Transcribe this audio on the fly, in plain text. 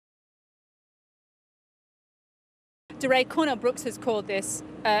DeRay Cornell Brooks has called this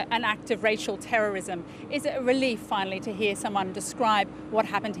an act of racial terrorism. Is it a relief finally to hear someone describe what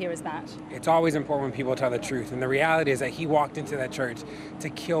happened here as that? It's always important when people tell the truth. And the reality is that he walked into that church to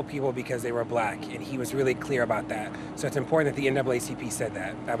kill people because they were black. And he was really clear about that. So it's important that the NAACP said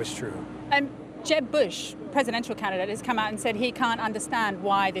that. That was true. Jeb Bush, presidential candidate, has come out and said he can't understand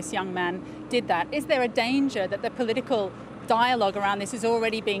why this young man did that. Is there a danger that the political dialogue around this is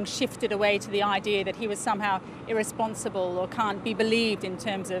already being shifted away to the idea that he was somehow irresponsible or can't be believed in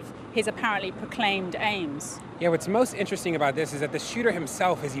terms of his apparently proclaimed aims? Yeah, what's most interesting about this is that the shooter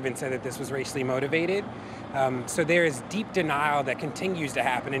himself has even said that this was racially motivated. So there is deep denial that continues to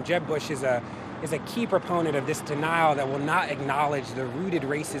happen, and Jeb Bush is a key proponent of this denial that will not acknowledge the rooted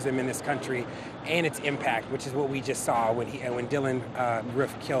racism in this country and its impact, which is what we just saw when Dylan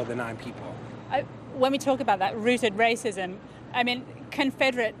Roof killed the 9 people. When we talk about that rooted racism, I mean,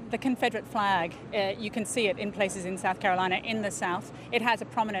 the Confederate flag, you can see it in places in South Carolina, in the South. It has a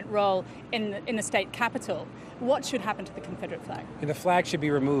prominent role in the state capitol. What should happen to the Confederate flag? The flag should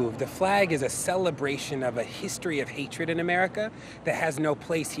be removed. The flag is a celebration of a history of hatred in America that has no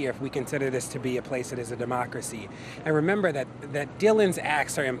place here if we consider this to be a place that is a democracy. And remember that Dylan's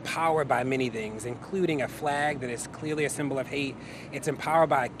acts are empowered by many things, including a flag that is clearly a symbol of hate. It's empowered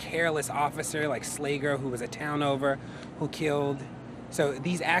by a careless officer like Slager, who was a town over, who killed. So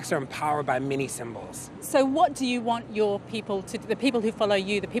these acts are empowered by many symbols. So what do you want your people to do, the people who follow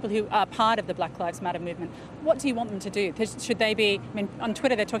you, the people who are part of the Black Lives Matter movement, what do you want them to do? Should they be, I mean, on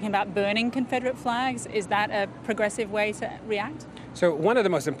Twitter they're talking about burning Confederate flags. Is that a progressive way to react? So one of the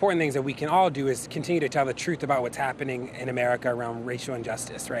most important things that we can all do is continue to tell the truth about what's happening in America around racial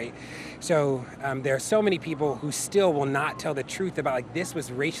injustice, right? So there are so many people who still will not tell the truth about, like, this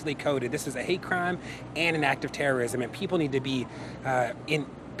was racially coded, this was a hate crime and an act of terrorism, and people need to be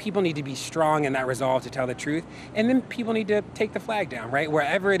strong in that resolve to tell the truth. And then people need to take the flag down, right?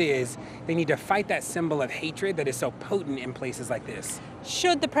 Wherever it is, they need to fight that symbol of hatred that is so potent in places like this.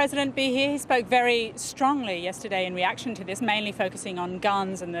 Should the president be here? He spoke very strongly yesterday in reaction to this, mainly focusing on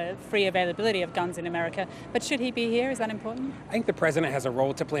guns and the free availability of guns in America. But should he be here? Is that important? I think the president has a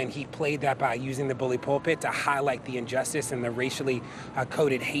role to play, and he played that by using the bully pulpit to highlight the injustice and the racially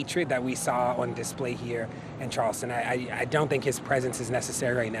coded hatred that we saw on display here in Charleston. I don't think his presence is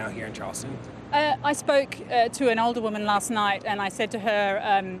necessary right now here in Charleston. I spoke to an older woman last night, and I said to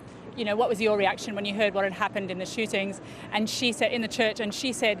her, you know, what was your reaction when you heard what had happened in the shootings? And she said, in the church, and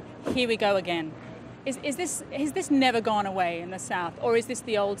she said, here we go again. Has this never gone away in the South, or is this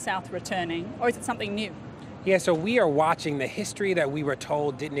the old South returning, or is it something new? Yeah, so we are watching the history that we were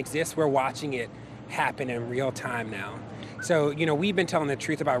told didn't exist. We're watching it happen in real time now. So, you know, we've been telling the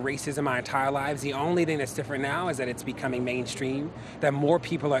truth about racism our entire lives. The only thing that's different now is that it's becoming mainstream, that more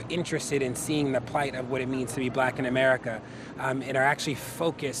people are interested in seeing the plight of what it means to be black in America, and are actually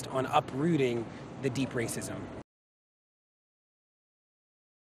focused on uprooting the deep racism.